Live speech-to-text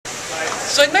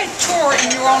So in my tour in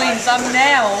New Orleans, I'm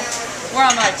now, where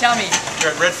am I? Tell me.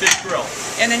 You're at Redfish Grill.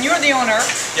 And then you're the owner.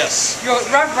 Yes. You're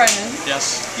Ralph Brennan.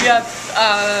 Yes. You have,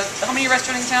 how many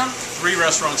restaurants in town? 3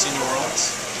 restaurants in New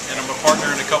Orleans, and I'm a partner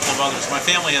in a couple of others. My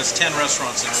family has 10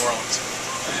 restaurants in New Orleans.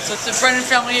 So it's the Brennan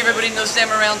family, everybody knows them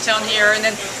around town here. And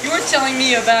then you were telling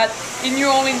me about, in New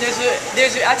Orleans,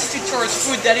 there's an attitude towards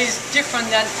food that is different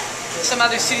than some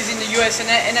other cities in the US, and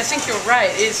I think you're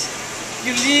right, is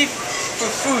you live for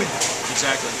food.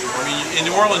 Exactly. I mean, in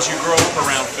New Orleans, you grow up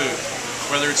around food.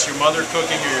 Whether it's your mother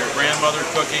cooking or your grandmother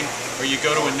cooking, or you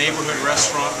go to a neighborhood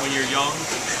restaurant when you're young.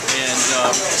 And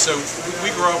so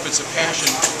we grow up, it's a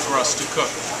passion for us to cook.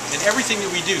 And everything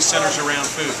that we do centers around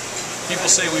food.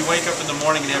 People say we wake up in the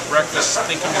morning and have breakfast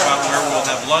thinking about where we'll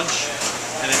have lunch.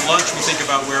 And at lunch we think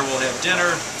about where we'll have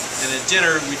dinner. And at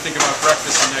dinner we think about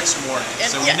breakfast the next morning.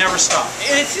 So we never stop.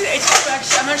 It's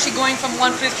I'm actually going from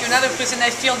one place to another place, and I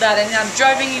feel that. And I'm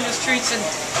driving in the streets, and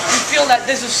you feel that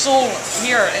there's a soul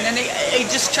here. And then it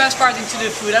just transpires into the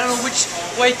food. I don't know which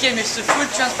way it came. If the food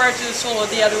transpired to the soul or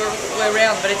the other way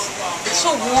around. But it's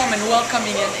so warm and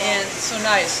welcoming and so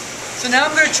nice. So now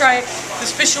I'm going to try the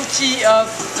specialty of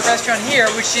the restaurant here,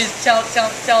 which is, tell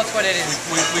us what it is.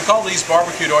 We call these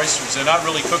barbecued oysters. They're not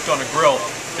really cooked on a grill.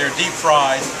 They're deep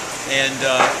fried. And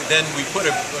then we put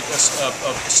a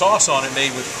sauce on it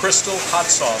made with Crystal hot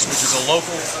sauce, which is a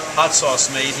local hot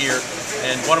sauce made here.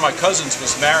 And one of my cousins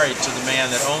was married to the man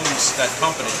that owns that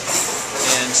company.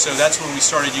 And so that's when we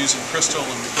started using Crystal,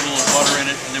 and we put a little butter in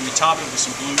it, and then we top it with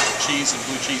some blue cheese and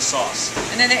blue cheese sauce.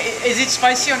 And then is it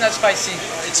spicy or not spicy?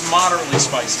 It's moderately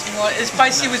spicy. Well, it's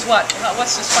spicy with what?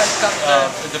 What's the spice?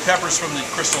 The peppers from the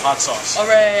Crystal hot sauce. Oh,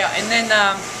 right, yeah. And then,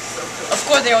 of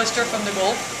course, the oyster from the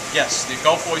Gulf. Yes, the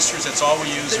Gulf oysters, that's all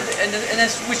we use. And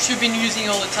that's which you've been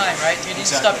using all the time, right? You didn't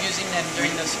stop using them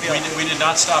during the spill. We did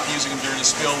not stop using them during the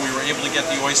spill. We were able to get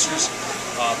the oysters.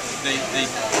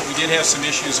 We did have some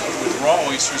issues with raw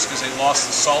oysters because they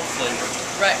lost the salt flavor.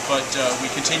 Right. But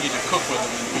we continue to cook with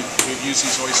them, and we've used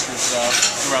these oysters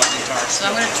throughout the entire spill.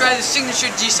 So I'm going to try the signature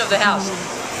dish of the house.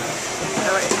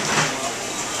 All right.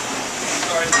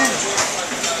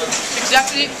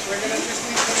 Exactly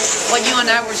what you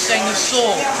and I were saying, the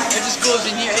soul. It just goes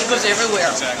in here, it goes everywhere.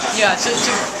 Exactly. Yeah, so it's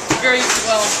a very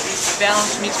well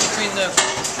balanced mix between the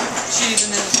cheese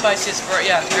and then the spices.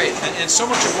 Yeah, great. And so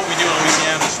much of what we do in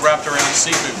Louisiana is wrapped around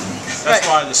seafood. That's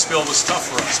why the spill was tough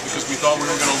for us, because we thought we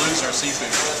were going to lose our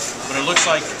seafood. But it looks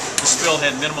like the spill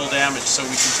had minimal damage, so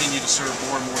we continue to serve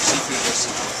more and more seafood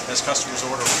as customers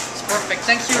order. It's perfect.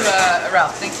 Thank you,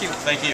 Ralph. Thank you. Thank you.